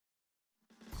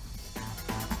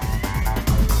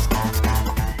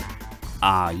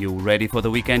Are you ready for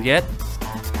the weekend yet?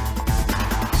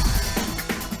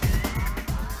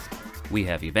 We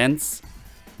have events,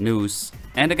 news,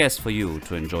 and a guest for you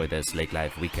to enjoy this Lake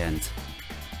Life weekend.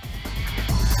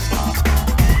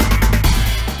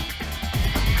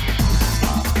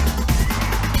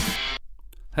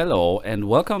 Hello, and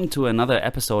welcome to another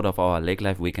episode of our Lake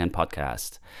Life Weekend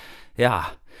podcast.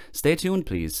 Yeah, stay tuned,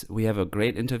 please. We have a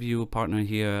great interview partner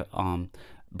here,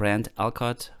 Brent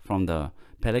Alcott from the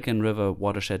Pelican River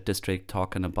Watershed District,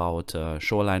 talking about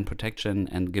shoreline protection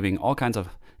and giving all kinds of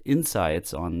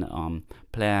insights on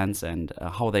plans and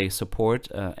how they support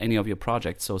any of your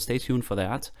projects. So stay tuned for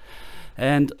that.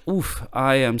 And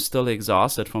I am still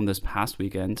exhausted from this past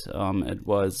weekend. It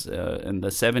was in the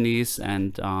 70s,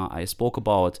 and I spoke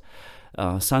about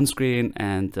sunscreen,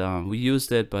 and we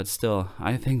used it, but still,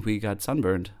 I think we got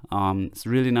sunburned. It's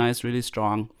really nice, really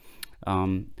strong.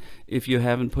 If you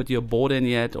haven't put your boat in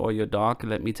yet, or your dock,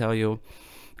 let me tell you,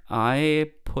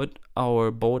 I put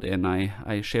our boat in.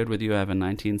 I shared with you I have a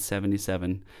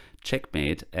 1977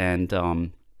 Checkmate, and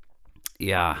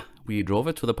we drove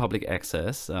it to the public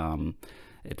access.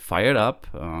 It fired up.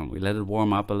 We let it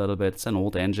warm up a little bit. It's an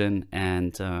old engine,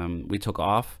 and we took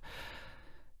off.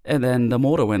 And then the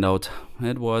motor went out.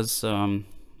 It was 10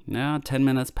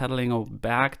 minutes pedaling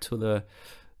back to the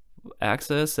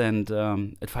axis, and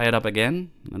it fired up again.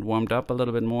 It warmed up a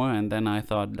little bit more, and then I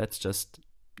thought, let's just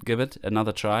give it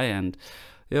another try. And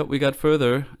yeah, we got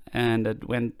further, and it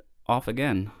went off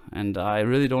again. And I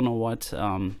really don't know what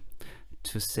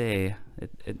to say.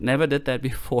 It never did that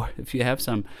before. If you have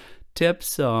some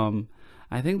tips,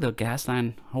 I think the gas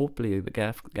line, hopefully the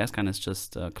gas line is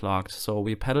just clogged. So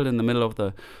we pedaled in the middle of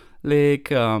the lake.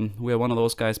 We're one of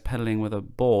those guys pedaling with a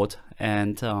boat,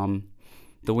 and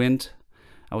the wind,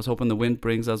 I was hoping the wind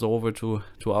brings us over to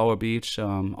our beach,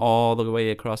 all the way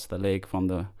across the lake from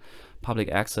the public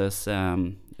access.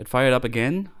 It fired up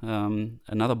again.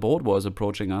 Another boat was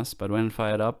approaching us, but when it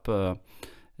fired up,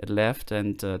 it left,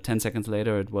 and 10 seconds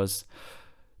later it was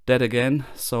dead again.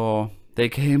 So they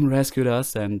came, rescued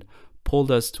us, and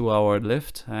pulled us to our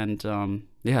lift. And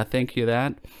thank you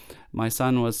that. My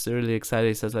son was really excited.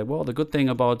 He says, well, the good thing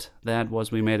about that was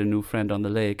we made a new friend on the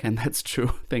lake. And that's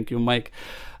true. Thank you, Mike,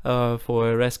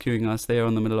 for rescuing us there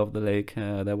in the middle of the lake.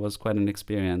 That was quite an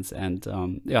experience. And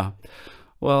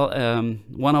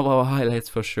one of our highlights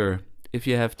for sure. If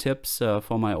you have tips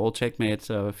for my old Checkmate,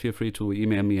 feel free to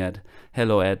email me at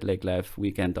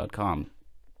hello@lakelifeweekend.com.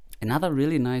 Another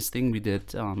really nice thing we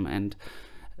did, and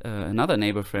another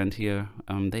neighbor friend here,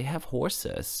 they have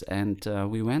horses, and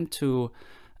we went to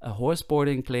a horse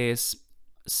boarding place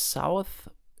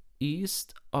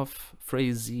southeast of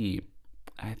Frazee.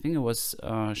 I think it was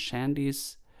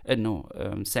Sandy's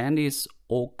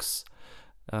Oaks.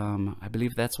 I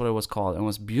believe that's what it was called. It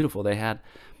was beautiful. They had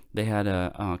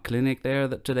a clinic there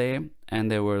today,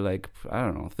 and there were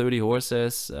 30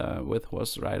 horses with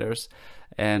horse riders,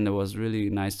 and it was really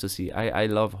nice to see. I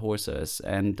love horses,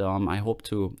 and I hope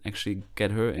to actually get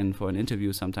her in for an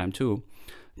interview sometime too,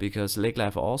 because Lake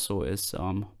Life also is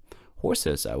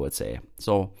horses, I would say.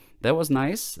 So that was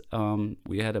nice.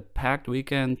 We had a packed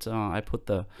weekend. I put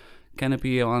the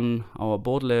canopy on our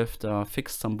boat lift,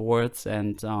 fixed some boards,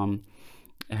 and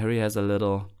Harry has a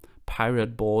little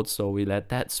pirate boat, so we let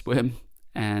that swim.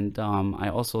 And I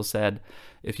also said,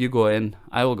 if you go in,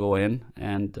 I will go in.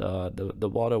 And the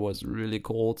water was really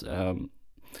cold.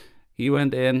 He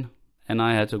went in, and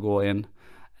I had to go in.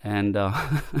 And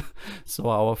so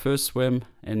our first swim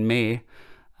in May,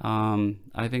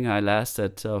 I think I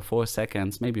lasted 4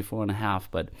 seconds, maybe 4.5,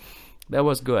 but that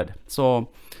was good. So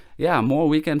yeah, more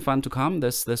weekend fun to come.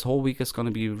 This whole week is going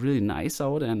to be really nice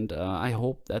out, and I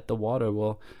hope that the water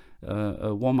will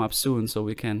warm up soon so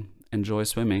we can enjoy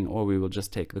swimming, or we will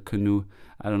just take the canoe.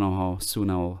 I don't know how soon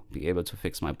I'll be able to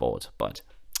fix my boat, but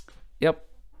yep.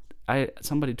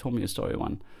 Somebody told me a story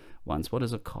once. What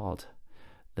is it called?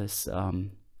 This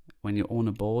when you own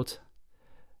a boat,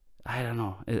 I don't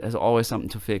know. There's always something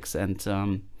to fix, and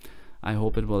I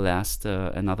hope it will last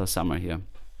another summer here.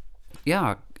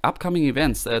 Yeah, upcoming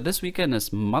events. This weekend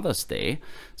is Mother's Day,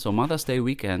 so Mother's Day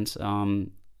weekend.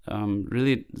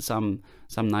 Really some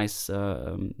nice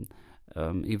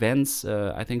events.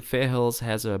 I think Fair Hills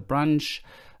has a brunch.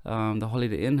 The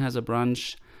Holiday Inn has a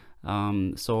brunch.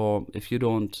 So if you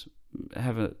don't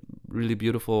have a really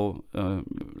beautiful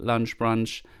lunch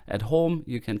brunch at home,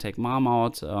 you can take mom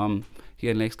out.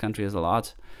 Here in Lakes Country is a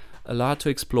lot to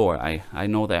explore. I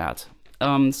know that.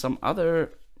 Some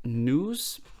other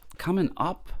news coming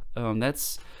up.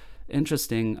 That's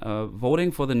interesting.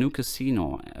 Voting for the new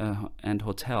casino and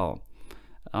hotel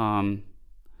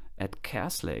at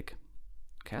Cass Lake.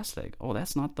 Cass Lake. Oh,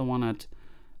 that's not the one at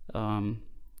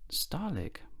Star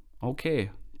Lake.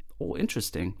 Okay. Oh,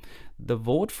 interesting. The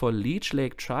vote for Leech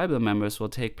Lake tribal members will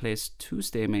take place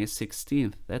Tuesday, May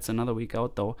 16th. That's another week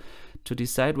out, though, to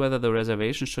decide whether the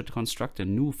reservation should construct a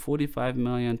new 45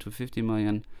 million to 50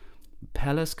 million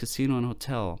Palace Casino and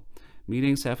Hotel.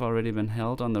 Meetings have already been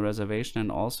held on the reservation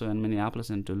and also in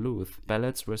Minneapolis and Duluth.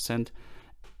 Ballots were sent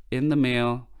in the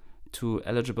mail to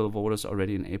eligible voters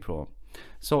already in April.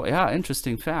 So yeah,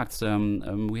 interesting facts.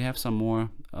 We have some more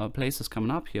places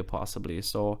coming up here possibly,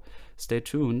 so stay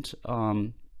tuned.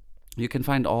 You can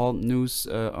find all news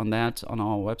on that on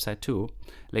our website too,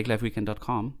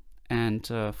 lakelifeweekend.com, and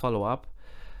follow up.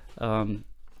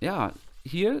 Yeah,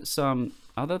 here some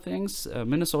other things.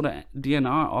 Minnesota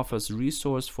DNR offers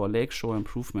resource for lakeshore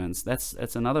improvements.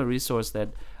 That's another resource that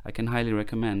I can highly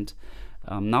recommend.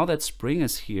 Now that spring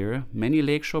is here, many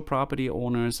lakeshore property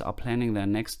owners are planning their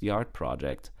next yard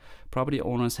project. Property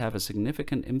owners have a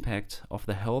significant impact of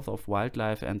the health of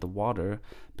wildlife and the water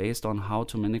based on how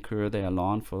to manicure their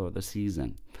lawn for the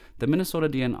season. The Minnesota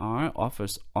DNR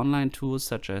offers online tools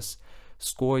such as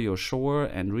Score Your Shore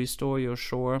and Restore Your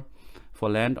Shore for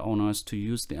landowners to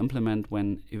use to implement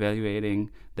when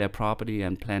evaluating their property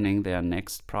and planning their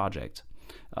next project.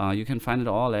 You can find it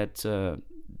all at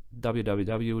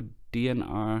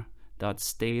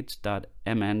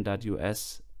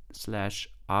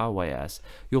www.dnr.state.mn.us/RYS.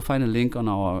 You'll find a link on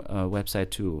our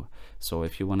website too. So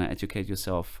if you want to educate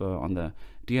yourself on the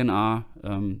DNR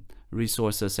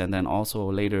resources, and then also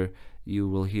later you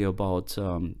will hear about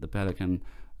the Pelican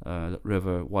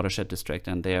River Watershed District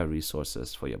and their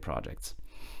resources for your projects.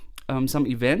 Some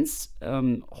events: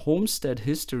 Homestead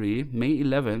History, May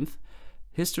 11th,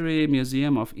 History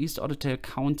Museum of East Ottawa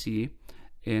County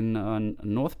in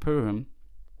North Perham.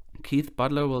 Keith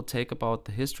Butler will take about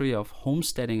the history of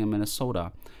homesteading in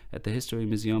Minnesota at the History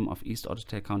Museum of East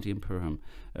Ottawa County in Perham.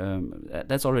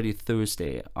 That's already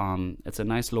Thursday. It's a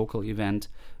nice local event,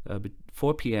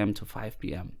 4 p.m. to 5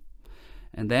 p.m.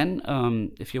 And then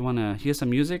if you want to hear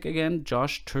some music again,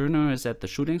 Josh Turner is at the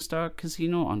Shooting Star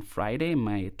Casino on Friday,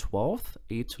 May 12th,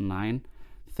 8 to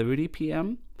 9:30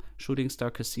 p.m. Shooting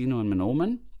Star Casino in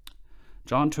Menomen.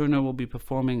 John Turner will be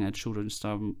performing at Shooting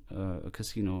Star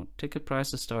Casino. Ticket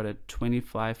prices start at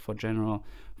 $25 for general,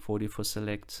 $40 for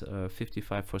select,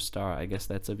 $55 for star. I guess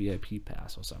that's a VIP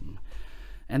pass or something.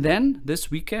 And then this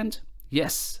weekend,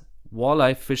 yes,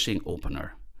 walleye fishing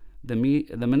opener. The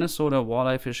Minnesota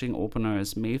walleye fishing opener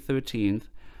is May 13th,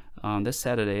 this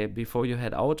Saturday. Before you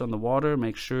head out on the water,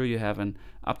 make sure you have an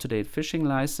up-to-date fishing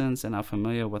license and are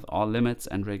familiar with all limits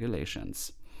and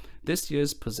regulations. This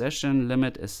year's possession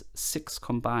limit is 6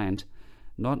 combined,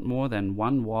 not more than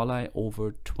 1 walleye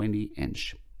over 20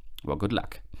 inch. Well, good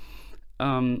luck.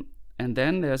 And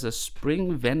then there's a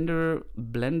spring vendor,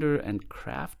 blender, and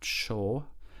craft show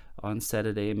on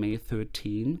Saturday, May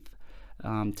 13th,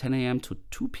 10 a.m. to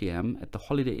 2 p.m. at the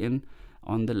Holiday Inn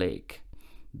on the lake.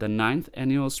 The 9th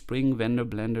annual Spring Vendor,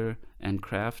 Blender, and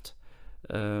Craft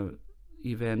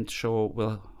event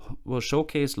show will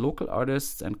showcase local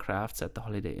artists and crafts at the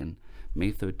Holiday Inn,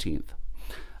 May 13th.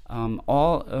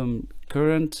 All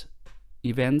current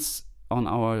events on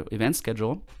our event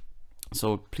schedule,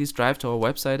 so please drive to our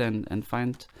website and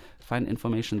find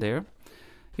information there.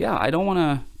 Yeah, I don't want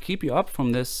to keep you up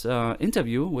from this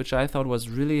interview, which I thought was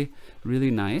really,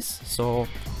 really nice. So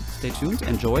stay tuned,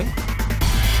 enjoy.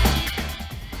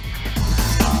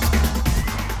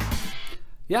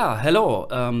 Yeah, hello.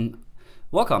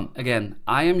 Welcome again.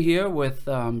 I am here with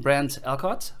Brent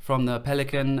Alcott from the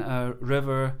Pelican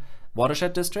River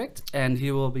Watershed District, and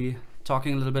he will be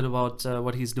talking a little bit about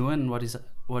what he's doing and what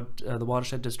the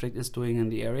Watershed District is doing in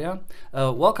the area.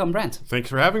 Welcome, Brent. Thanks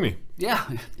for having me. Yeah,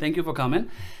 thank you for coming.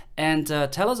 And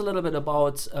tell us a little bit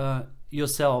about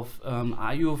yourself.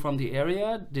 Are you from the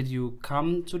area? Did you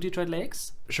come to Detroit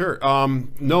Lakes? Sure.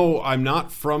 No, I'm not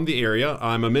from the area.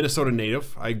 I'm a Minnesota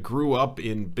native. I grew up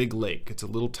in Big Lake. It's a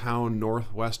little town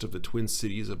northwest of the Twin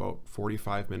Cities, about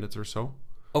 45 minutes or so.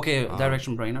 Okay,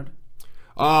 direction Brainerd?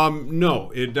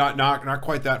 No, not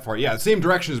quite that far. Yeah, same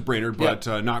direction as Brainerd, but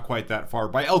not quite that far.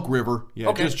 By Elk River. Yeah,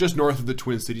 okay. just north of the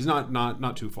Twin Cities.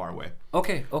 Not too far away.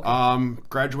 Okay. Okay.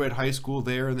 Graduated high school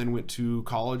there, and then went to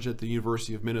college at the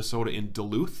University of Minnesota in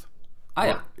Duluth.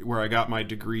 Where I got my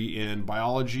degree in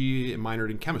biology and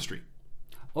minored in chemistry.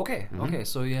 Okay. Okay.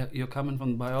 So you're coming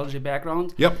from the biology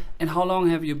background. Yep. And how long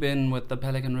have you been with the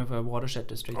Pelican River Watershed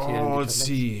District here? Oh, let's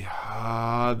see.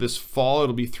 This fall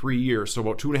it'll be 3 years, so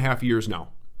about 2.5 years now.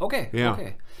 Okay. Yeah.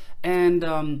 Okay.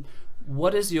 And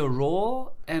what is your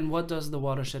role, and what does the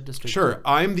Watershed District do? Sure.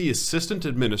 I'm the assistant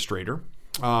administrator.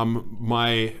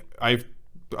 I've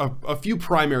a few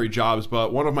primary jobs,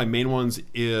 but one of my main ones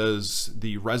is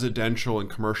the residential and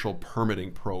commercial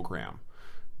permitting program.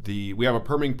 We have a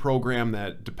permitting program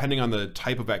that, depending on the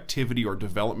type of activity or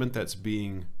development that's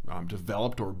being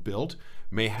developed or built,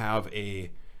 may have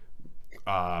a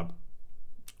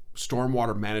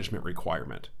stormwater management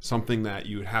requirement, something that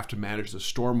you would have to manage the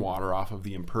stormwater off of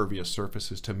the impervious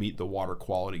surfaces to meet the water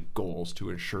quality goals to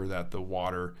ensure that the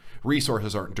water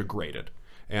resources aren't degraded.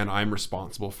 And I'm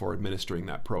responsible for administering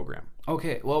that program.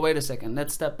 Okay, well, wait a second.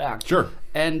 Let's step back. Sure.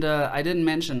 And I didn't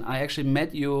mention, I actually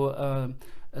met you a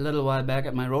little while back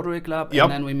at my Rotary Club. Yep.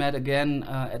 And then we met again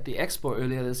at the Expo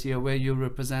earlier this year, where you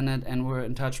represented and were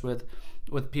in touch with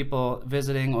people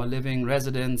visiting or living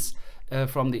residents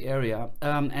from the area.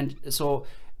 And so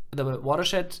the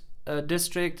Watershed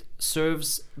district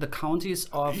serves the counties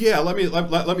of... Yeah, let me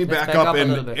back up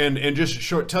and just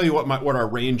tell you what our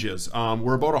range is.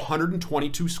 We're about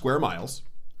 122 square miles.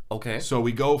 Okay. So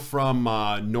we go from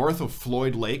north of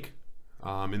Floyd Lake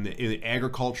in the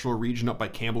agricultural region up by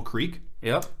Campbell Creek.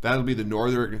 Yep. That'll be the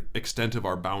northern extent of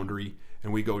our boundary.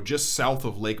 And we go just south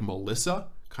of Lake Melissa,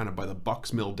 kind of by the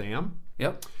Bucks Mill Dam.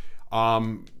 Yep.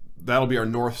 That'll be our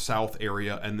north-south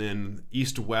area. And then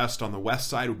east-west on the west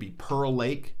side would be Pearl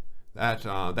Lake,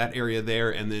 that area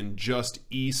there. And then just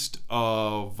east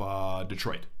of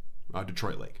Detroit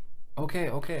Lake.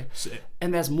 Okay.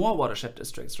 And there's more watershed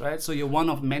districts, right? So you're one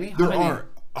of many? How There many? are.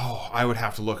 Oh, I would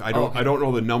have to look. I don't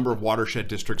know the number of watershed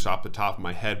districts off the top of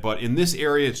my head, but in this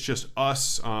area, it's just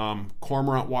us.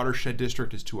 Cormorant Watershed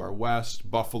District is to our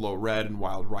west. Buffalo Red and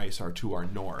Wild Rice are to our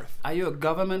north. Are you a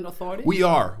government authority? We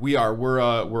are. We're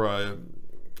a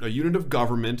unit of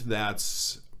government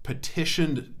that's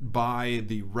petitioned by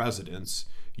the residents,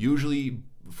 usually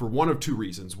for one of two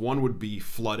reasons. One would be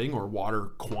flooding or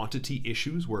water quantity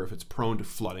issues, where if it's prone to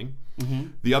flooding. Mm-hmm.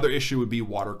 The other issue would be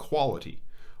water quality.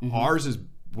 Mm-hmm. Ours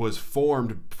was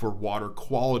formed for water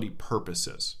quality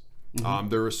purposes. Mm-hmm.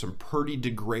 There was some pretty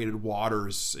degraded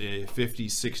waters 50,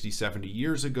 60, 70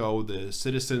 years ago. The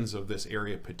citizens of this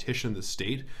area petitioned the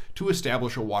state to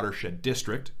establish a watershed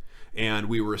district, and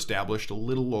we were established a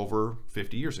little over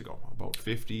 50 years ago, about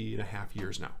 50 and a half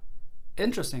years now.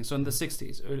 Interesting. So in the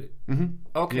 60s. Mm-hmm.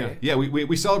 Okay. Yeah,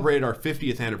 we celebrated our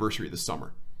 50th anniversary this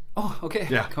summer. Oh, okay.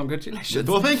 Yeah. Congratulations.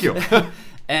 Well, thank you.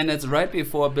 And it's right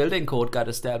before building code got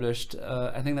established.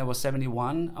 I think that was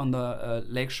 71 on the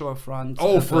lakeshore front.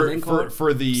 Oh, for the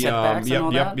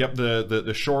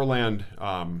the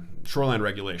shoreland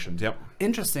regulations. Yep.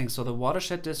 Interesting. So the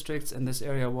watershed districts in this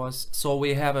area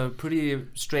we have a pretty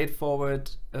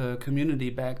straightforward community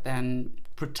back then.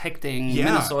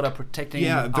 Minnesota protecting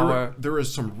there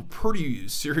was some pretty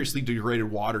seriously degraded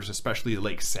waters, especially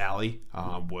Lake Sally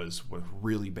was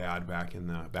really bad back in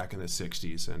the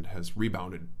 60s and has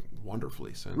rebounded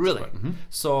wonderfully since. Really?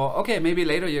 So okay, maybe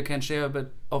later you can share a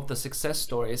bit of the success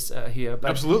stories here. But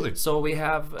absolutely. So we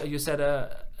have, you said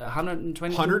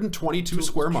 122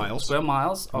 square miles.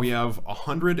 We have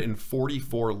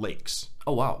 144 lakes.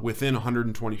 Oh wow! Within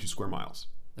 122 square miles.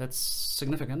 That's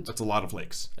significant. That's a lot of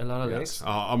lakes. A lot of lakes.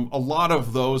 A lot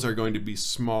of those are going to be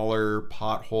smaller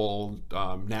pothole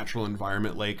natural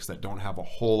environment lakes that don't have a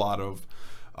whole lot of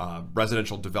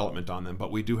residential development on them,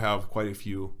 but we do have quite a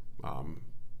few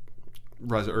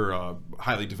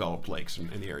highly developed lakes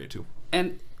in the area too.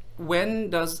 And when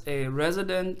does a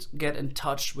resident get in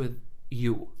touch with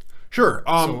you? Sure.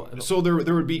 So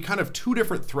there would be kind of two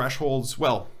different thresholds.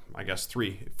 Well, I guess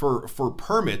three for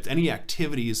permits. Any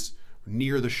activities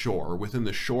near the shore, within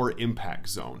the shore impact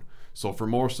zone. So for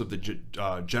most of the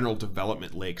general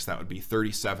development lakes, that would be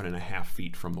 37.5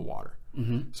 feet from the water.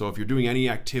 Mm-hmm. So if you're doing any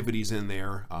activities in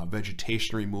there,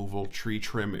 vegetation removal, tree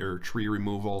trim or tree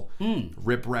removal,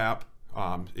 riprap,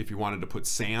 if you wanted to put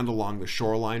sand along the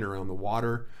shoreline or on the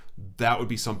water, that would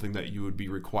be something that you would be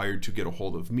required to get a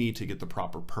hold of me to get the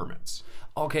proper permits.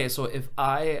 Okay, so if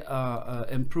I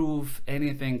improve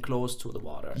anything close to the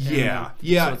water. Yeah.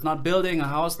 So it's not building a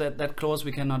house that close,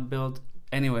 we cannot build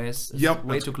anyways. It's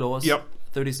way too close. Yep.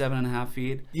 37.5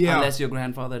 feet. Yeah. Unless you're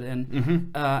grandfathered in.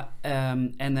 Mm-hmm.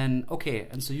 And then, okay,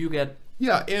 and so you get...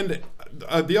 Yeah, and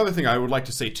the other thing I would like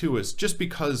to say too is just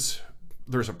because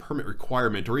there's a permit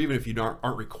requirement, or even if you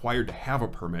aren't required to have a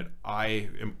permit, I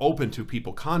am open to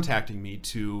people contacting me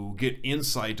to get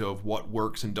insight of what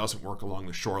works and doesn't work along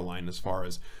the shoreline as far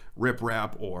as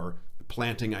riprap or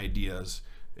planting ideas.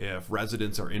 If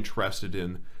residents are interested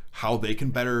in how they can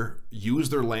better use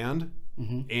their land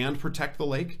and protect the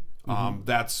lake,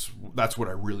 that's what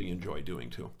I really enjoy doing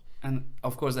too. And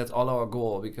of course, that's all our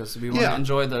goal, because we want to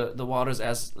enjoy the waters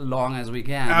as long as we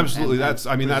can. Absolutely. That's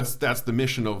the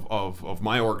mission of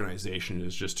my organization,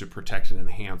 is just to protect and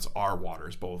enhance our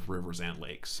waters, both rivers and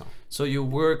lakes. So you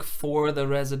work for the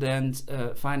resident,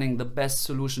 finding the best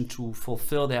solution to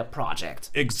fulfill their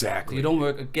project. Exactly. You don't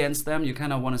work against them. You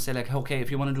kind of want to say like, okay, if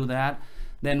you want to do that,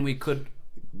 then we could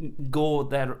go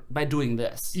there by doing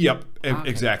this. Yep,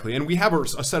 exactly. And we have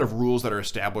a set of rules that are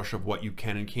established of what you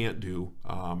can and can't do,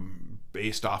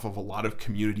 based off of a lot of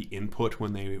community input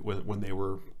when they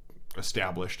were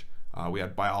established. We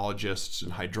had biologists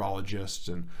and hydrologists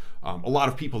and a lot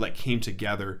of people that came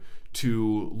together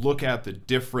to look at the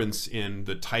difference in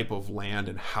the type of land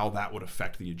and how that would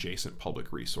affect the adjacent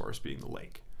public resource, being the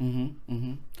lake. And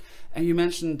you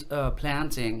mentioned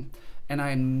planting, and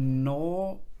I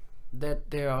know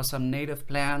that there are some native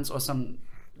plants or some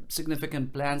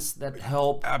significant plants that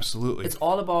help. Absolutely.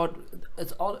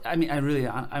 I mean, I'm really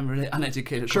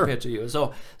uneducated compared to you.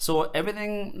 So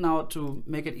everything now, to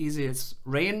make it easy, it's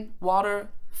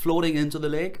rainwater floating into the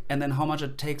lake, and then how much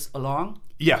it takes along.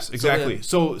 Yes, exactly.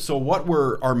 So what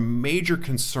our major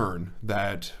concern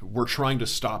that we're trying to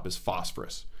stop is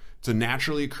phosphorus. It's a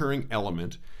naturally occurring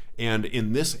element, and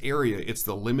in this area, it's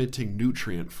the limiting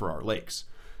nutrient for our lakes.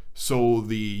 So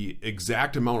the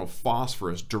exact amount of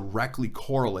phosphorus directly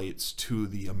correlates to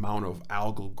the amount of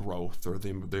algal growth, or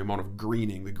the amount of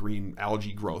greening, the green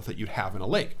algae growth that you'd have in a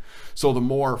lake. So the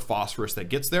more phosphorus that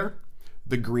gets there,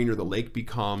 the greener the lake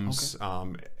becomes.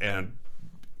 And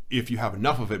if you have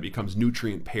enough of it, it becomes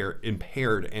nutrient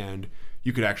impaired, and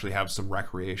you could actually have some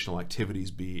recreational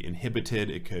activities be inhibited.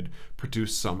 It could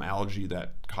produce some algae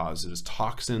that causes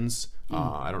toxins.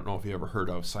 I don't know if you ever heard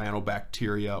of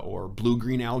cyanobacteria or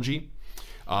blue-green algae.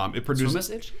 It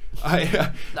produces.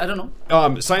 I don't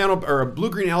know.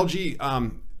 Blue-green algae.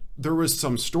 There was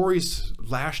some stories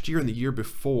last year and the year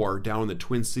before down in the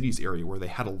Twin Cities area where they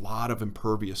had a lot of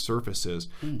impervious surfaces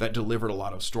that delivered a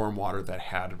lot of stormwater that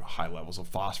had high levels of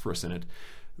phosphorus in it.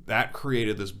 That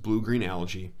created this blue-green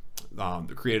algae.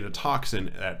 That created a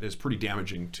toxin that is pretty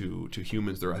damaging to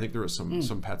humans. I think there was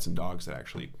some pets and dogs that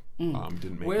actually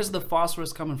didn't make Where's the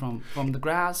phosphorus coming from? From the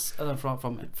grass?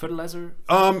 From fertilizer?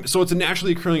 So it's a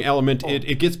naturally occurring element.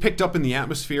 It gets picked up in the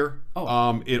atmosphere.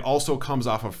 It also comes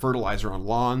off of fertilizer on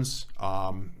lawns,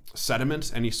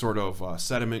 sediment, any sort of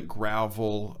sediment,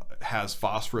 gravel has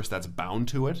phosphorus that's bound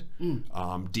to it.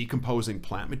 Decomposing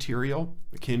plant material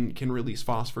can release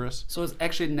phosphorus. So it's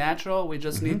actually natural. We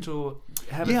just need to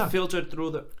have it filtered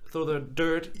through the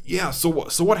dirt. Yeah. So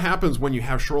what happens when you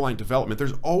have shoreline development?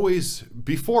 There's always,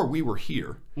 before we were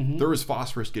here, there was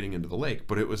phosphorus getting into the lake,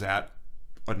 but it was at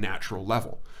a natural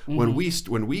level. When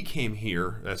we came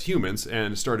here as humans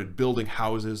and started building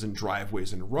houses and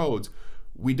driveways and roads,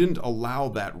 we didn't allow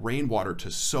that rainwater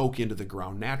to soak into the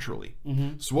ground naturally.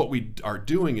 So what we are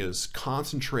doing is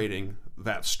concentrating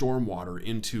that stormwater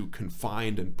into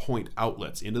confined and point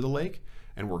outlets into the lake,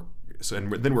 and we're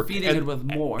feeding it with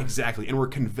more. Exactly, and we're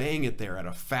conveying it there at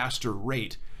a faster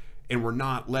rate, and we're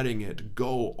not letting it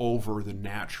go over the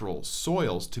natural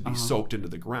soils to be soaked into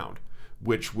the ground,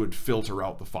 which would filter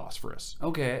out the phosphorus.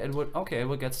 It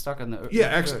would get stuck in the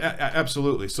earth.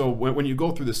 Absolutely. So when you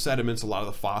go through the sediments, a lot of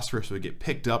the phosphorus would get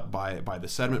picked up by the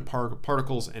sediment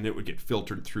particles, and it would get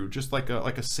filtered through, just like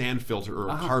a sand filter or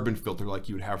a carbon filter like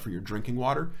you would have for your drinking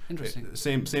water. Interesting.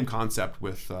 Same concept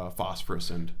with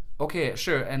phosphorus and. Okay,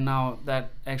 sure. And now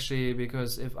that actually,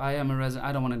 because if I am a resident,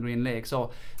 I don't want a green lake.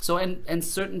 So in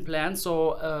certain plants,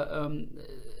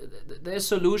 there's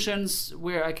solutions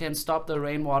where I can stop the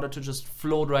rainwater to just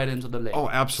float right into the lake. Oh,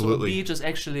 absolutely. So beach is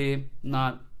actually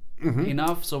not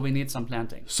enough, so we need some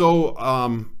planting. So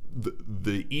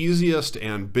the easiest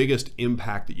and biggest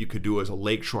impact that you could do as a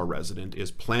lakeshore resident is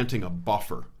planting a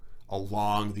buffer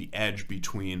along the edge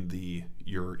between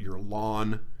your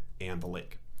lawn and the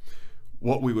lake.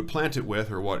 What we would plant it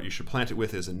with, or what you should plant it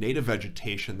with, is a native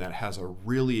vegetation that has a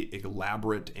really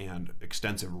elaborate and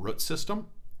extensive root system.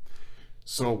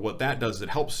 So what that does,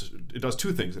 it does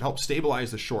two things. It helps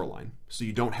stabilize the shoreline so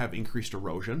you don't have increased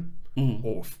erosion,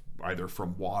 or either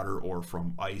from water or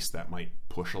from ice that might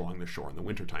push along the shore in the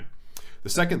wintertime. The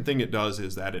second thing it does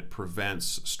is that it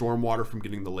prevents stormwater from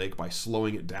getting the lake by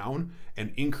slowing it down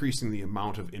and increasing the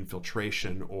amount of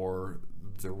infiltration, or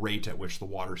the rate at which the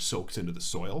water soaks into the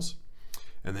soils.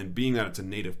 And then, being that it's a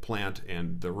native plant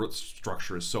and the root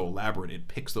structure is so elaborate, it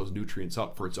picks those nutrients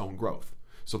up for its own growth.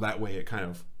 So that way it's kind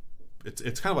of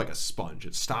like a sponge.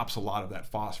 It stops a lot of that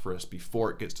phosphorus before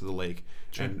it gets to the lake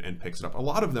and picks it up. A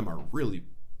lot of them are really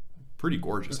pretty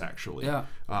gorgeous, actually.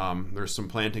 There's some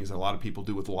plantings that a lot of people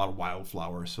do with a lot of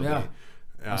wildflowers. So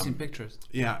I've seen pictures.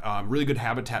 Yeah, really good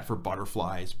habitat for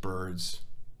butterflies, birds.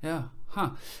 Yeah,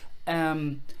 huh.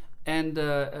 And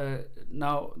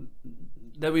now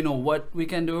that we know what we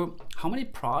can do, how many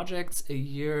projects a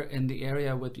year in the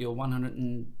area with your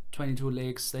 122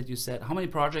 lakes that you said? How many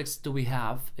projects do we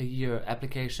have a year?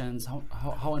 Applications?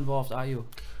 How involved are you?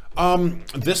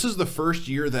 This is the first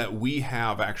year that we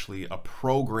have actually a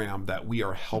program that we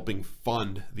are helping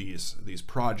fund these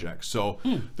projects. So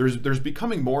there's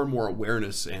becoming more and more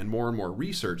awareness and more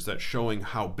research that's showing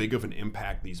how big of an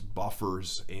impact these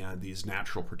buffers and these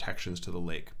natural protections to the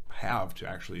lake have to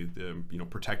actually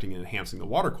protecting and enhancing the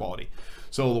water quality.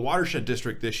 So the Watershed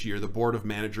District this year, the Board of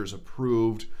Managers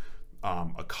approved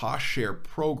a cost share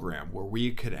program where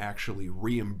we could actually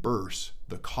reimburse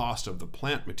the cost of the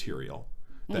plant material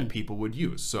that people would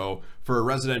use. So for a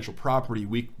residential property,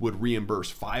 we would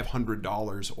reimburse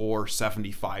 $500 or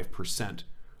 75%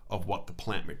 of what the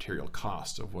plant material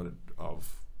costs of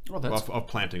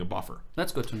planting a buffer.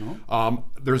 That's good to know.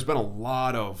 There's been a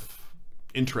lot of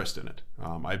interest in it.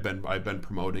 I've been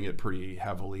promoting it pretty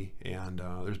heavily, and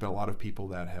there's been a lot of people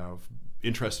that have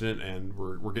interest in it, and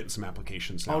we're getting some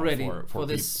applications now already for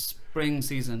this spring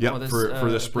season. Yeah, for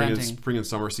the spring and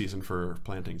summer season for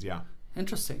plantings. Yeah.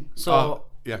 Interesting. So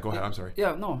yeah, go ahead. I'm sorry.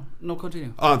 Yeah, no,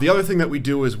 continue. The other thing that we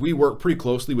do is we work pretty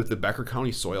closely with the Becker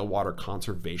County Soil Water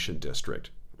Conservation District.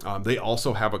 They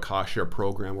also have a cost share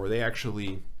program where they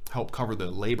actually help cover the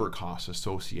labor costs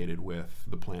associated with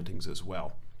the plantings as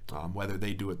well, whether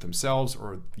they do it themselves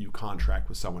or you contract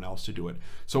with someone else to do it.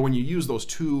 So when you use those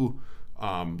two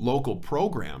local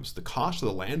programs, the cost of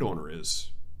the landowner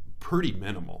is pretty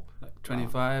minimal. Like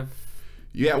 25.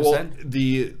 Yeah, well,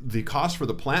 the cost for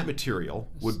the plant material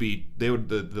would be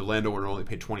the landowner only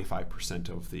pay 25%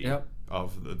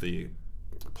 of the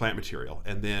plant material,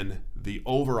 and then the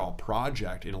overall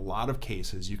project, in a lot of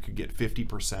cases, you could get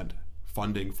 50%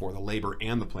 funding for the labor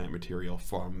and the plant material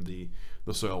from the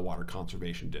Soil Water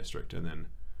Conservation District, and then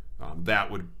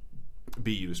that would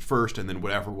be used first, and then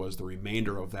whatever was the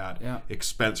remainder of that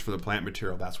expense for the plant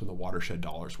material, that's when the watershed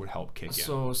dollars would help kick in.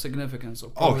 So significant.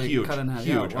 So huge, cut in half.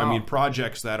 huge. Yeah, wow. I mean,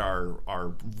 projects that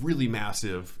are really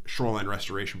massive shoreline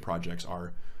restoration projects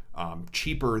are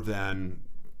cheaper than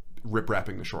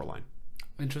riprapping the shoreline.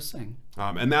 Interesting.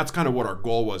 And that's kind of what our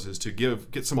goal was, is to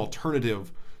get some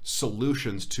alternative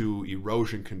solutions to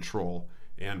erosion control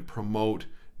and promote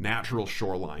natural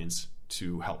shorelines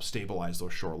to help stabilize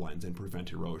those shorelines and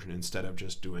prevent erosion, instead of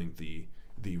just doing the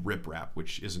riprap,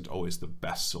 which isn't always the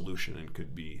best solution and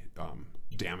could be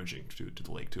damaging to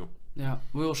the lake too. Yeah,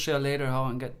 we'll share later how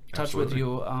and get in touch with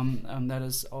you. That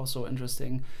is also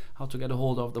interesting, how to get a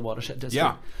hold of the Watershed District.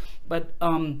 Yeah. But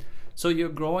so you're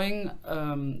growing.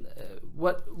 Tell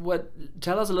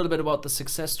us a little bit about the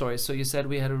success story. So you said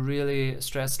we had a really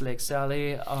stressed Lake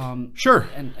Sally. Sure.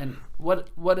 And what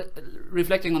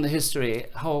reflecting on the history,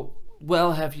 how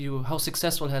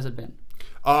successful has it been?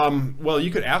 Well, you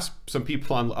could ask some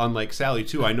people on Lake Sally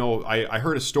too. I know I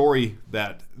heard a story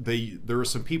that there were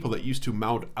some people that used to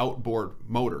mount outboard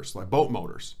motors, like boat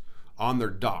motors, on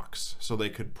their docks so they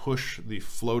could push the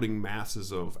floating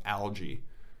masses of algae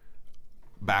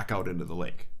back out into the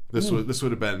lake. This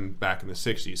would have been back in the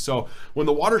 60s. So when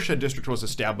the Watershed District was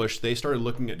established, they started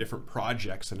looking at different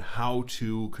projects and how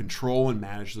to control and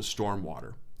manage the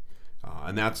stormwater.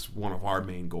 And that's one of our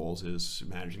main goals, is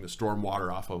managing the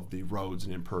stormwater off of the roads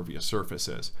and impervious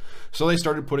surfaces. So they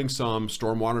started putting some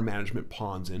stormwater management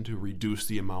ponds in to reduce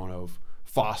the amount of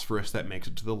phosphorus that makes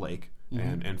it to the lake,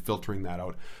 and filtering that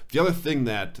out. The other thing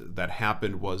that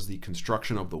happened was the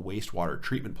construction of the wastewater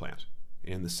treatment plant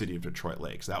in the city of Detroit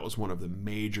Lakes. That was one of the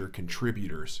major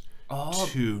contributors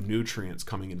to nutrients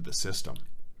coming into the system.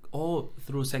 Oh,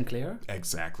 through St. Clair?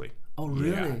 Exactly. Oh,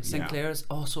 really? Yeah, St. Clair's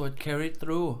also it carried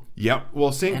through. Yep.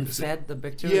 Well, fed the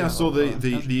bacteria. Yeah. So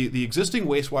the existing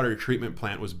wastewater treatment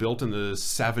plant was built in the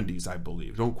 70s, I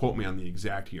believe. Don't quote me on the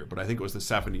exact year, but I think it was the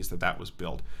 70s that was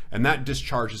built, and that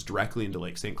discharges directly into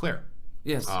Lake St. Clair.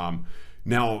 Yes.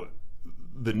 Now,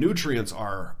 the nutrients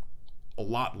are a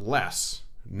lot less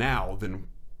now than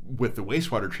with the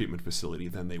wastewater treatment facility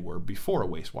than they were before a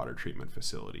wastewater treatment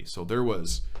facility. So there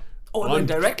was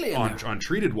directly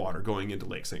untreated water going into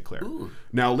Lake St. Clair. Ooh.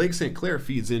 Now, Lake St. Clair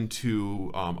feeds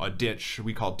into a ditch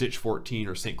we call Ditch 14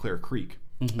 or St. Clair Creek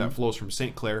that flows from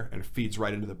St. Clair and feeds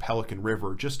right into the Pelican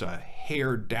River, just a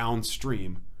hair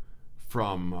downstream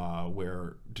from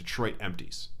where Detroit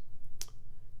empties.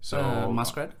 So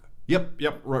Muskrat?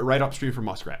 Yep, right upstream from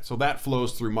Muskrat. So that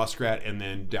flows through Muskrat and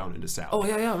then down into Sally. Oh,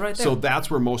 yeah, right there. So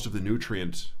that's where most of the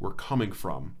nutrients were coming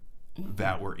from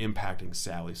that were impacting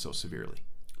Sally so severely.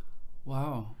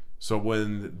 Wow. So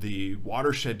when the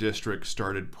Watershed District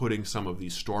started putting some of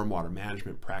these stormwater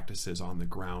management practices on the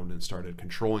ground and started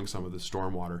controlling some of the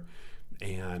stormwater,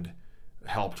 and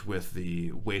helped with the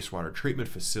wastewater treatment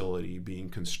facility being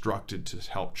constructed to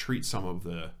help treat some of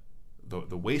the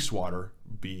wastewater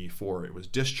before it was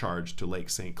discharged to Lake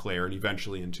St. Clair and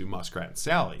eventually into Muskrat and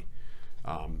Sally,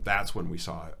 that's when we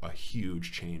saw a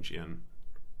huge change in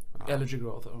allergy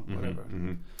growth or whatever.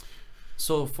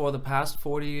 So for the past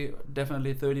 40,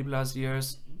 definitely 30 plus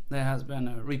years, there has been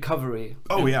a recovery.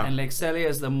 Oh, yeah. And Lake Sally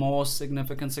is the most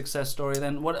significant success story.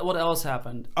 Then what else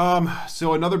happened?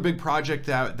 So another big project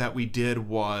that we did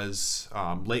was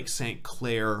Lake St.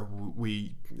 Clair.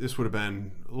 This would have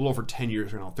been a little over 10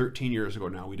 years ago now, 13 years ago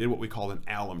now. We did what we called an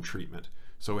alum treatment.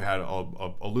 So we had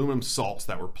aluminum salts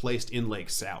that were placed in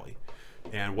Lake Sally.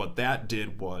 And what that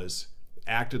did was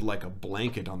acted like a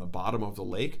blanket on the bottom of the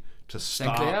lake to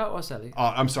stop... St. Clair or Sally?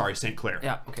 I'm sorry, St. Clair.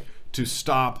 Yeah, okay. To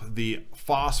stop the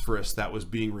phosphorus that was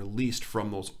being released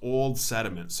from those old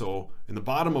sediments. So in the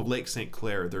bottom of Lake St.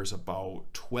 Clair, there's about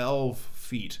 12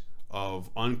 feet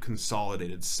of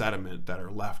unconsolidated sediment that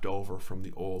are left over from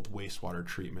the old wastewater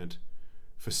treatment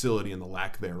facility and the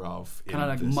lack thereof. Kind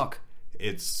of like muck.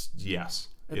 Yes.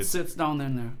 It sits down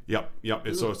there. Yep.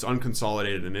 So it's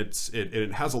unconsolidated, and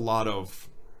it has a lot of,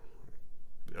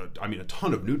 a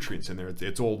ton of nutrients in there.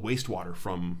 It's old wastewater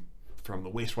from the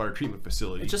wastewater treatment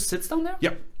facility. It just sits down there?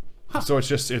 Yep. Huh. So it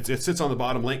sits on the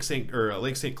bottom. Lake St.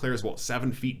 Clair is about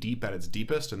 7 feet deep at its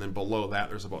deepest, and then below that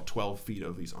there's about 12 feet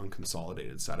of these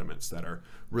unconsolidated sediments that are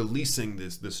releasing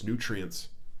this nutrients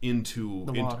into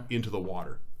the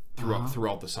water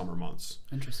throughout the summer months.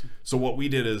 Interesting. So what we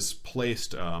did is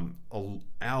placed alum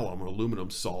or aluminum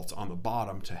salts on the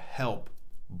bottom to help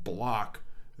block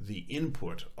the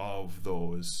input of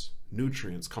those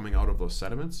nutrients coming out of those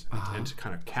sediments and to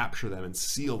kind of capture them and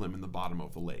seal them in the bottom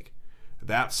of the lake.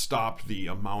 That stopped the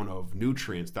amount of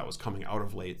nutrients that was coming out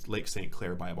of Lake St.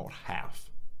 Clair by about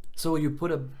half. So you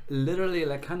put literally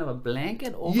like kind of a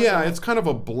blanket over Yeah, it's kind of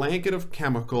a blanket of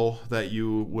chemical that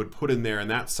you would put in there, and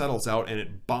that settles out and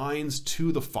it binds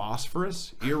to the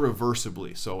phosphorus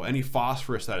irreversibly. So any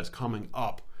phosphorus that is coming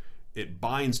up, it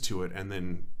binds to it and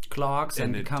then clogs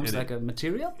and becomes like a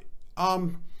material?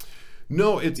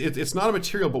 No, it's not a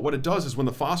material, but what it does is when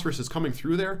the phosphorus is coming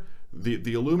through there,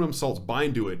 the aluminum salts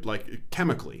bind to it like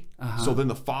chemically. So then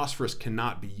the phosphorus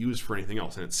cannot be used for anything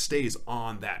else, and it stays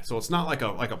on that. So it's not like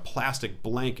a plastic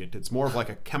blanket. It's more of like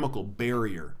a chemical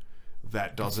barrier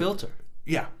that doesn't... A filter.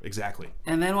 Yeah, exactly.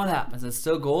 And then what happens? It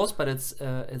still goes, but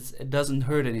it doesn't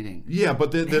hurt anything. Yeah,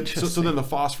 but so then the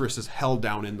phosphorus is held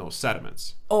down in those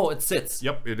sediments. Oh, it sits.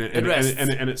 Yep, it rests.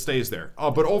 And it stays there.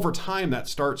 But over time, that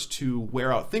starts to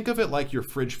wear out. Think of it like your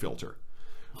fridge filter.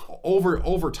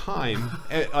 Over time,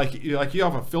 like you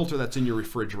have a filter that's in your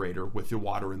refrigerator with the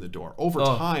water in the door. Over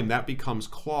time, that becomes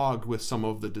clogged with some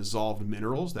of the dissolved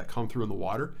minerals that come through in the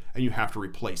water, and you have to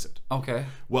replace it. Okay.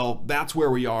 Well, that's where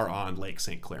we are on Lake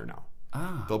St. Clair now.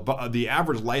 The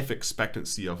average life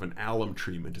expectancy of an alum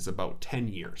treatment is about 10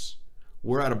 years.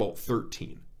 We're at about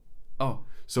 13. Oh.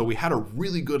 So we had a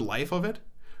really good life of it,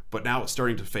 but now it's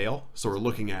starting to fail. So we're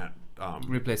looking at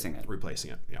replacing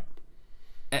it. Yeah.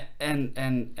 And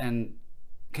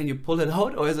can you pull it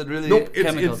out, or is it really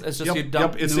chemicals? It's just you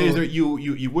dump. It says that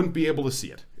you wouldn't be able to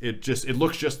see it. It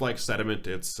looks just like sediment.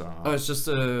 It's just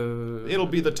it'll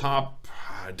be the top,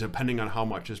 depending on how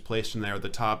much is placed in there, the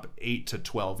top 8 to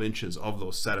 12 inches of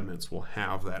those sediments will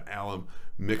have that alum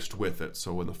mixed with it.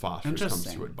 So when the phosphorus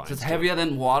comes through, it binds. So it's heavier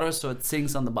than water, so it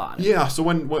sinks on the bottom. Yeah. So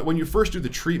when you first do the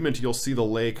treatment, you'll see the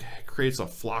lake creates a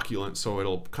flocculant, so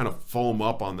it'll kind of foam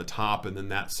up on the top, and then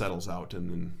that settles out, and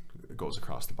then it goes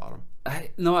across the bottom.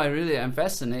 I'm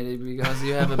fascinated because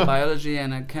you have a biology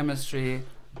and a chemistry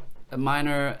a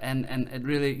minor, and it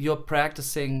really, you're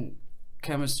practicing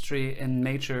chemistry in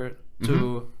nature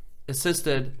to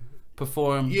assisted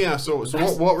perform. Yeah, so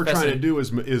what we're trying to do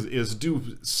is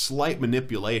do slight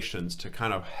manipulations to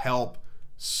kind of help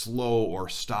slow or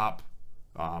stop.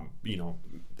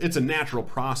 It's a natural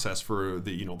process for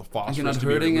the phosphorus. You're not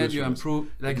hurting it. You improve,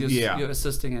 like you're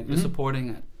assisting it. You're supporting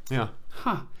it. Yeah.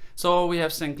 Huh. So we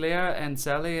have St. Clair and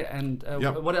Sally, and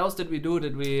what else did we do?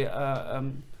 Did we?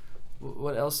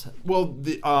 What else? Well,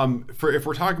 if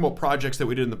we're talking about projects that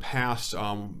we did in the past,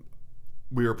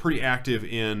 we were pretty active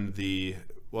in the.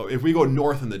 Well, if we go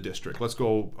north in the district, let's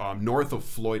go north of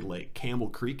Floyd Lake, Campbell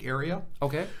Creek area.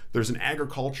 Okay. There's an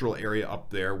agricultural area up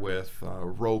there with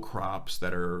row crops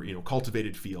that are,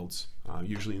 cultivated fields,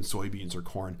 usually in soybeans or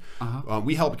corn.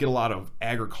 We help get a lot of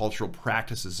agricultural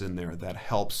practices in there that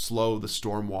help slow the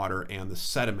stormwater and the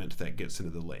sediment that gets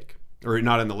into the lake. or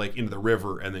not in the lake, into the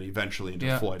river, and then eventually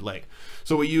into Floyd Lake.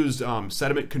 So we used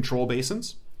sediment control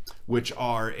basins, which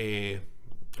are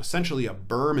essentially a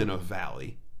berm in a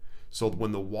valley. So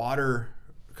when the water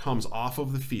comes off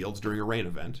of the fields during a rain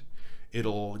event,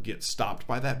 it'll get stopped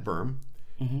by that berm.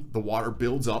 The water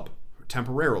builds up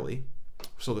temporarily,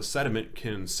 so the sediment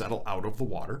can settle out of the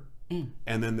water.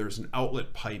 And then there's an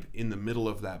outlet pipe in the middle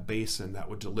of that basin that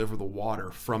would deliver the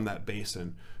water from that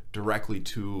basin directly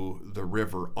to the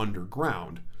river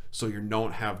underground, so you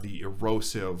don't have the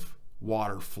erosive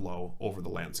water flow over the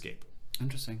landscape.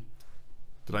 Interesting.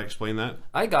 Did I explain that?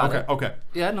 I got it. Okay.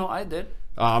 Yeah, no, I did.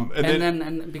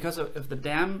 And because of the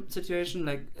dam situation,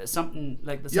 like something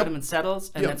like the sediment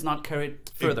settles and it's not carried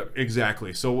further.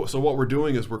 Exactly. So what we're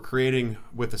doing is we're creating,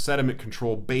 with the sediment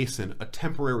control basin, a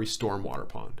temporary stormwater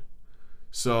pond.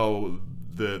 So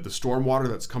the stormwater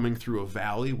that's coming through a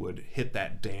valley would hit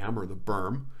that dam or the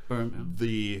berm.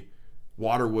 The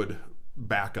water would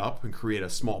back up and create a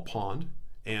small pond.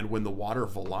 And when the water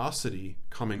velocity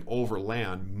coming over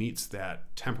land meets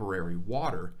that temporary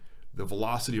water, the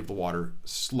velocity of the water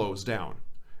slows down.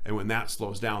 And when that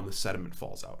slows down, the sediment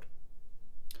falls out.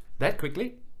 That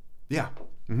quickly? Yeah.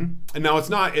 And now it's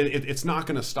not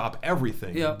going to stop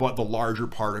everything, but the larger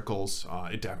particles,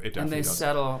 it definitely and they does.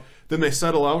 settle. Then they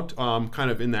settle out, kind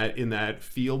of in that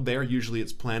field there. Usually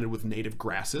it's planted with native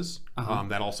grasses.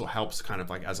 That also helps, kind of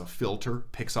like as a filter,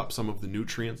 picks up some of the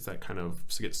nutrients that kind of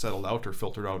get settled out or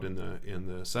filtered out in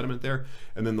the sediment there.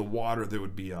 And then the water, there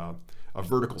would be a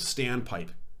vertical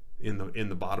standpipe in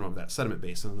the bottom of that sediment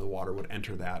basin, and the water would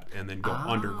enter that and then go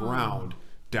underground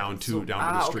down to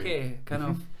the stream. Okay,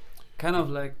 kind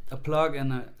of like a plug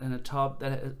and a top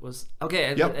that it was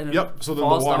okay. Yep. So then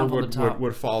the water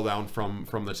would fall down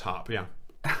from the top. Yeah.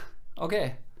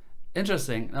 Okay.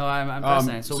 Interesting. No, I'm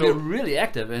fascinated. So we're really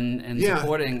active in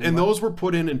supporting. And those were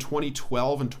put in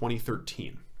 2012 and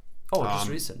 2013. Oh, just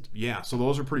recent. Yeah, so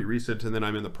those are pretty recent, and then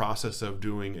I'm in the process of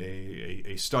doing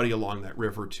a study along that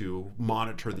river to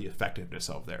monitor the effectiveness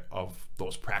of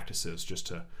those practices, just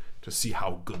to see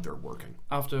how good they're working.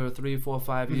 After 3, 4,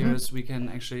 5 years, we can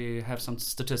actually have some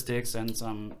statistics and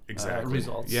some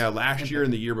results. Yeah, last year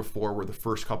and the year before were the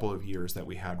first couple of years that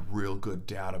we had real good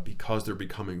data, because they're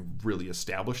becoming really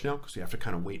established now, because we have to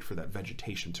kind of wait for that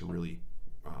vegetation to really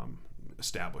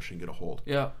establish and get a hold.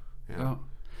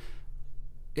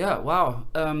 Yeah, wow.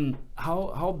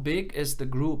 How big is the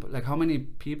group? Like, how many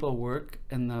people work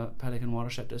in the Pelican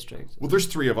Watershed District? Well, there's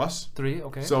 3 of us. 3,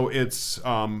 okay. So it's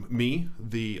me,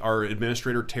 our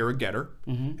administrator, Tara Getter,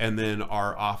 and then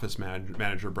our office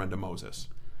manager, Brenda Moses.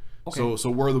 Okay. So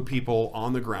we're the people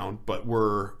on the ground, but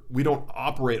we don't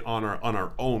operate on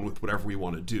our own with whatever we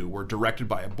want to do. We're directed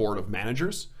by a board of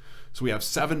managers. So we have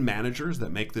 7 managers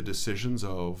that make the decisions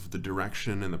of the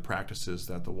direction and the practices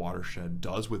that the watershed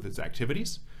does with its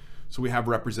activities. So we have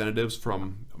representatives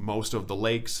from most of the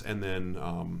lakes, and then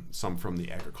some from the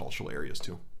agricultural areas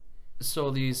too.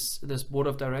 So this board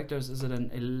of directors, is it an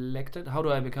elected? How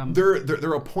do I become?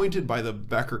 They're appointed by the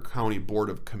Becker County Board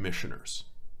of Commissioners.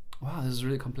 Wow, this is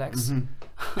really complex.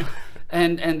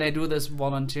 And they do this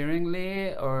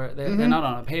volunteeringly, or they're not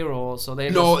on a payroll, so they're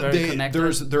just very connected.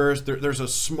 There's a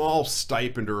small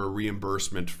stipend or a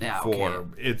reimbursement for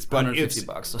it's, but it's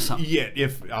 $150 or something.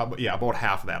 Yeah, about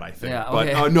half of that, I think. Yeah,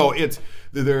 okay. But no,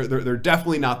 they're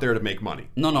definitely not there to make money.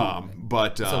 No.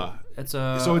 But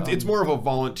it's more of a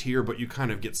volunteer, but you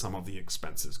kind of get some of the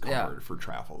expenses covered for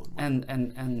travel and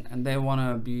they want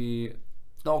to be.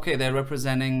 Okay, they're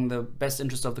representing the best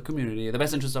interest of the community, the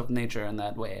best interest of nature in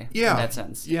that way, in that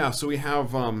sense. Yeah, so we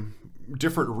have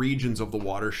different regions of the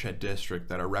watershed district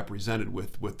that are represented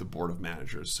with the board of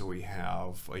managers. So we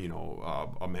have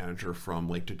a manager from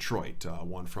Lake Detroit,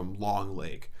 one from Long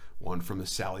Lake, one from the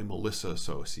Sally Melissa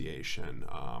Association,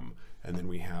 and then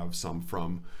we have some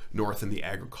from north in the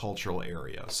agricultural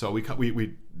area. So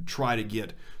we try to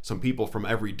get some people from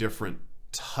every different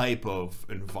type of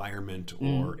environment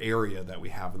or area that we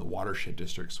have in the watershed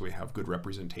district, so we have good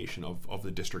representation of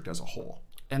the district as a whole.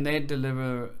 And they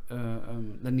deliver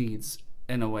the needs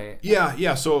in a way.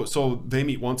 Yeah. So they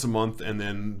meet once a month, and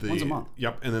then once a month.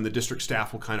 Yep, and then the district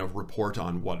staff will kind of report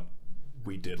on what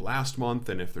we did last month,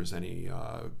 and if there's any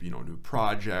new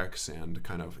projects, and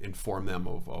kind of inform them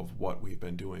of what we've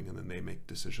been doing, and then they make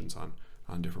decisions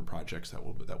on different projects that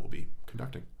we'll be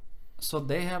conducting. So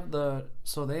they are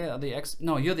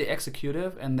you're the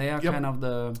executive, and they are kind of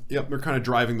the. Yep, they're kind of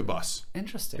driving the bus.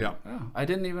 Interesting. Yeah, I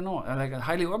didn't even know. Like,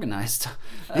 highly organized.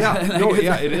 Yeah,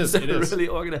 it is. It is really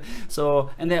organized.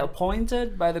 So, and they're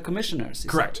appointed by the commissioners.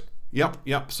 Correct.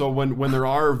 Yep. So when there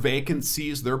are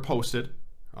vacancies, they're posted,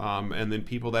 and then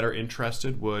people that are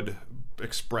interested would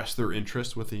express their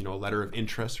interest with a letter of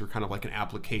interest or kind of like an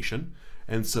application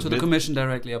and submit to the commission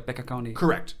directly of Becker County.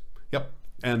 Correct. Yep.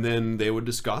 And then they would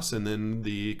discuss, and then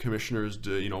the commissioners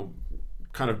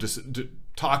kind of just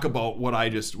talk about what I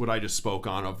just spoke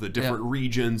on of the different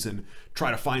regions and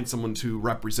try to find someone to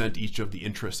represent each of the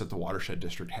interests that the Watershed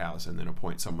District has, and then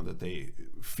appoint someone that they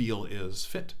feel is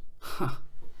fit. Huh.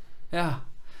 Yeah.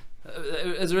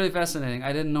 It's really fascinating.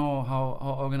 I didn't know how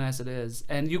organized it is.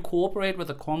 And you cooperate with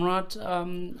the Conrad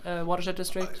Watershed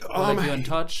District? Or you're in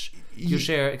touch? You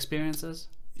share experiences?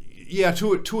 Yeah,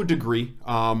 to a degree.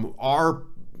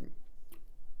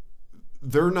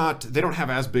 They don't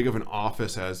have as big of an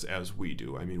office as we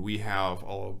do. I mean, we have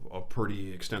a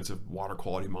pretty extensive water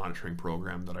quality monitoring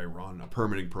program that I run, a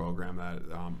permitting program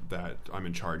that I'm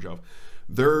in charge of.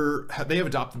 They have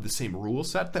adopted the same rule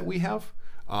set that we have,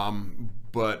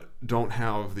 but don't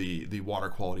have the water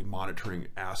quality monitoring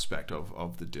aspect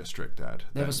of the district that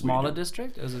they have a smaller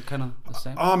district. Is it kind of the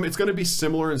same? It's going to be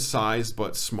similar in size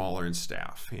but smaller in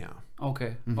staff. Yeah.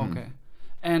 Okay. Okay.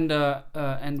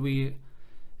 And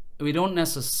we don't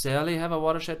necessarily have a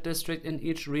watershed district in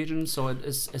each region, so it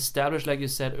is established, like you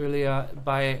said earlier,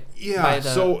 by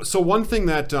so one thing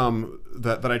that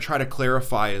that I try to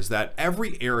clarify is that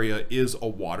every area is a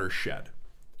watershed.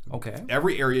 Okay.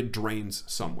 Every area drains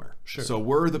somewhere. Sure. So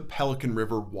we're the Pelican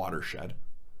River watershed,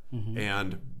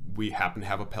 and we happen to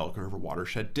have a Pelican River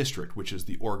watershed district, which is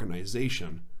the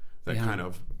organization that kind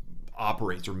of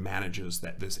operates or manages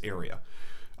this area.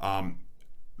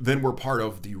 Then we're part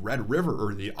of the Red River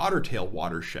or the Ottertail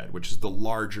watershed, which is the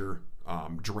larger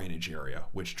drainage area,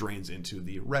 which drains into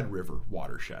the Red River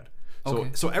watershed.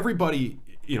 So everybody,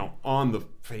 on the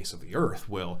face of the earth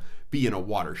will be in a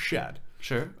watershed.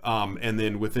 Sure. And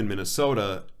then within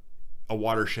Minnesota, a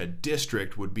watershed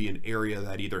district would be an area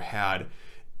that either had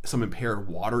some impaired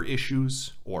water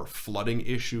issues or flooding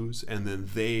issues, and then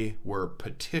they were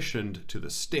petitioned to the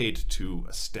state to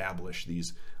establish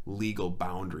these legal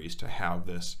boundaries to have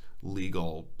this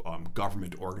legal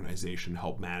government organization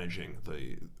help managing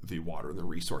the water and the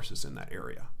resources in that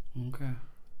area. Okay,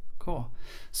 cool.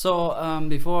 So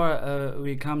before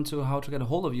we come to how to get a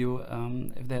hold of you,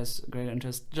 if there's great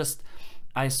interest,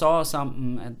 I saw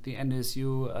something at the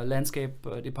NSU landscape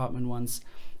department once,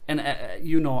 and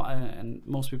and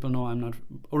most people know I'm not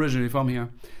originally from here,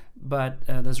 but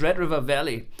there's Red River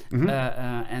Valley,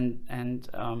 and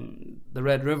the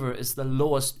Red River is the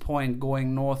lowest point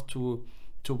going north to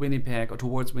Winnipeg or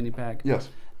towards Winnipeg. Yes.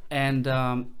 And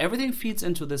everything feeds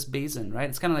into this basin, right?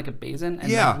 It's kind of like a basin,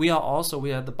 and we are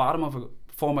at the bottom of a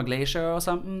former glacier or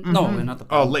something. No, we're not the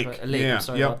bottom. Lake. A lake. Yeah. I'm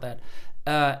sorry about that.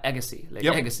 Agassiz, Lake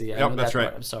Agassiz. Yeah, that's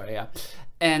right. I'm sorry. Yeah.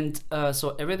 And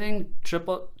so everything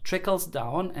trickles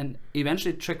down and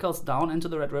eventually trickles down into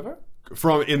the Red River?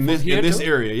 In this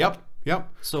area,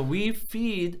 yep. So we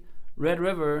feed Red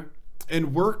River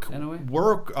and work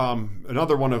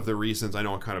another one of the reasons, I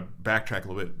know I kind of backtrack a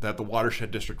little bit, that the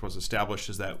Watershed District was established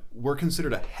is that we're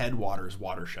considered a headwaters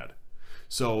watershed.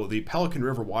 So the Pelican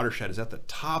River watershed is at the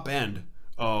top end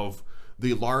of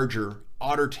the larger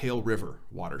Ottertail River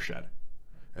watershed.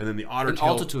 And then the Ottertail... In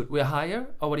altitude, we're higher?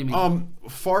 Or what do you mean?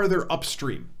 Farther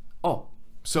upstream. Oh.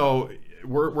 So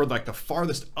we're like the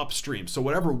farthest upstream. So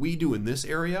whatever we do in this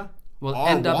area, will our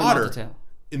end up water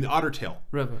in the Ottertail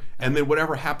River. And then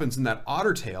whatever happens in that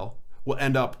Ottertail will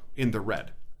end up in the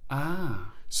red.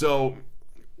 Ah. So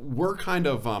we're kind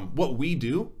of, what we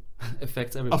do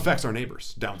affects everybody. Affects our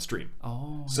neighbors downstream.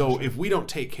 Oh. So if we don't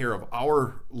take care of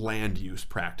our land use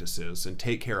practices and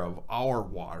take care of our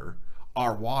water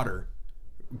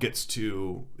gets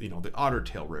to the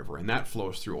Ottertail River, and that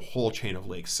flows through a whole chain of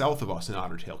lakes south of us in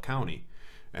Ottertail County,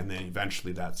 and then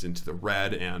eventually that's into the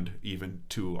red and even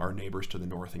to our neighbors to the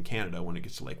north in Canada when it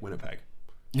gets to Lake Winnipeg.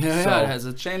 Yeah, it has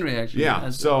a chain reaction. Yeah,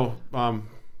 so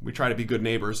we try to be good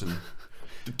neighbors and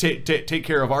take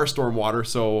care of our stormwater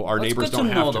so our neighbors don't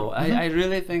have to. Though. I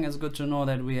really think it's good to know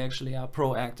that we actually are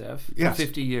proactive. Yes. For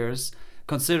 50 years.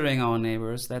 Considering our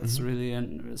neighbors, that's really a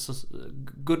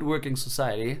good working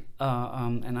society,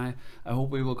 and I hope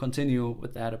we will continue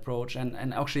with that approach.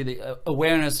 And actually, the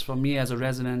awareness for me as a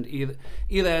resident,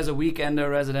 either as a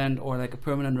weekender resident or like a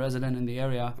permanent resident in the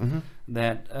area,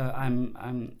 that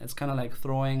it's kind of like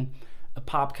throwing a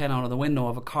pop can out of the window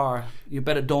of a car. You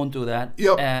better don't do that.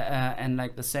 Yep. And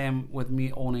like the same with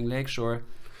me owning Lakeshore,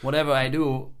 whatever I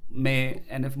do.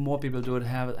 And if more people do it,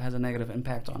 has a negative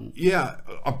impact on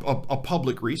a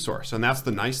public resource. And that's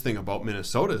the nice thing about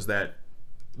Minnesota is that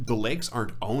the lakes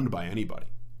aren't owned by anybody.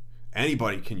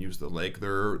 Anybody can use the lake.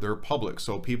 They're public,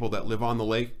 so people that live on the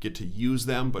lake get to use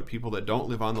them, but people that don't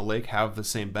live on the lake have the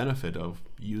same benefit of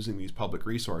using these public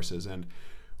resources. And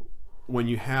when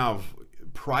you have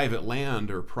private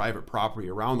land or private property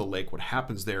around the lake, what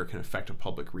happens there can affect a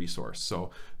public resource.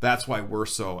 So that's why we're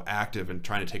so active in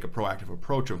trying to take a proactive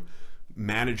approach of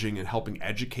managing and helping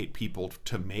educate people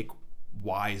to make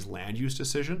wise land use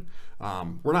decision.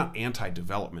 We're not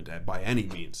anti-development by any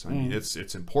means. I mean,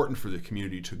 it's important for the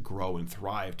community to grow and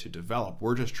thrive, to develop.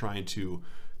 We're just trying to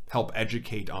help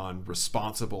educate on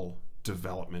responsible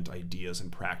development ideas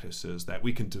and practices that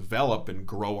we can develop and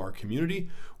grow our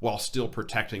community while still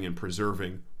protecting and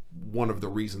preserving one of the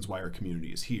reasons why our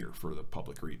community is here, for the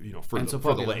public,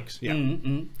 for the lakes. Yeah.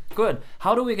 Good.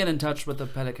 How do we get in touch with the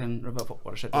Pelican River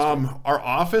Watershed District? Our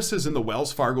office is in the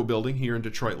Wells Fargo building here in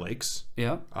Detroit Lakes.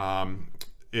 Yeah.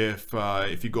 If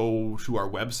you go to our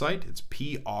website, it's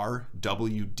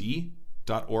prwd.org,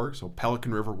 so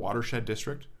Pelican River Watershed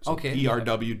District. So okay.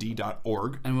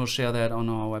 prwd.org. And we'll share that on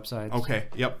our website. Okay,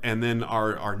 yep. And then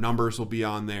our numbers will be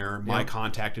on there. My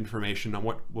contact information on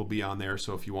what will be on there.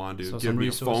 So if you want to give me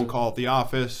a phone call at the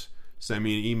office, send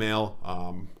me an email.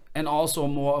 And also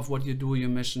more of what you do, your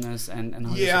mission is, and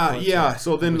how you support. Yeah.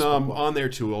 So then on there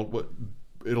too,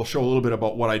 it'll show a little bit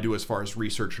about what I do as far as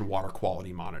research and water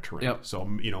quality monitoring. Yep. So,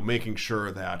 making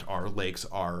sure that our lakes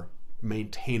are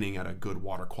maintaining at a good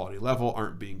water quality level,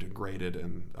 aren't being degraded,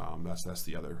 and that's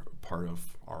the other part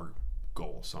of our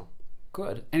goal. So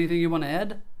good. Anything you want to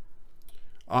add?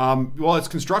 Well, it's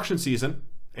construction season,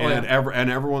 and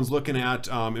everyone's looking at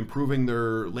improving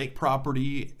their lake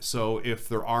property. So if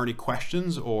there are any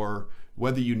questions, or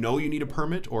whether you need a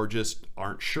permit or just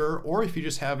aren't sure, or if you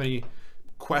just have any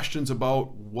questions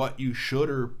about what you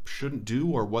should or shouldn't do,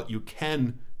 or what you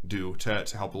can do to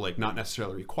help the lake, not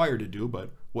necessarily required to do, but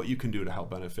what you can do to help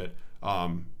benefit,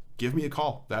 give me a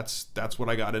call. That's what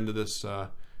I got into this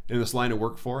line of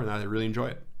work for, and I really enjoy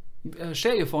it.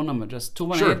 Share your phone number, just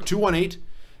 218. Sure,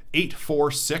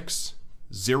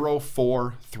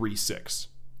 218-846-0436.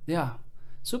 Yeah,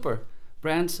 super.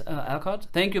 Brant Alcott,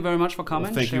 thank you very much for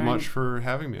coming. Well, thank you much for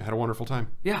having me. I had a wonderful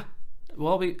time. Yeah.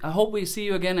 Well, I hope we see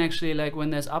you again, actually, like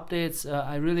when there's updates.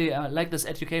 I really like this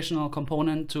educational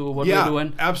component to what we're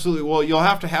doing. Yeah, absolutely. Well, you'll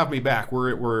have to have me back.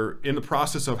 We're in the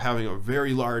process of having a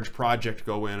very large project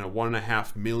go in, a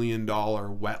 $1.5 million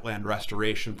wetland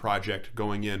restoration project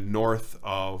going in north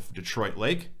of Detroit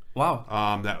Lake.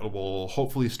 Wow. That will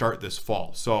hopefully start this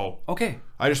fall. So okay.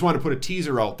 I just want to put a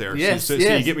teaser out there, so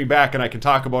yes. you get me back and I can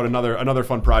talk about another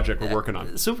fun project we're working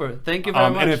on. Super. Thank you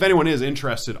very much. And if anyone is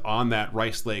interested on that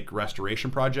Rice Lake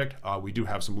restoration project, we do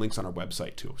have some links on our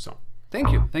website too. So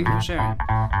thank you for sharing.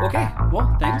 Okay.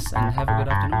 Well, thanks, and have a good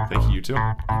afternoon. Thank you. You too.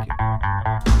 Thank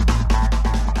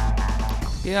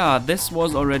you. Yeah, this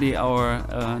was already our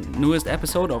newest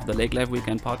episode of the Lake Life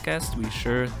Weekend podcast. We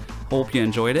sure hope you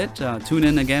enjoyed it. Tune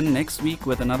in again next week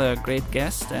with another great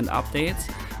guest and updates.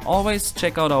 Always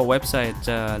check out our website,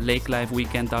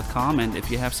 lakelifeweekend.com, and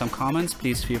if you have some comments,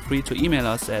 please feel free to email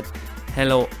us at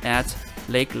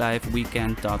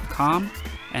hello@lakelifeweekend.com,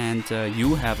 and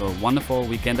you have a wonderful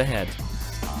weekend ahead.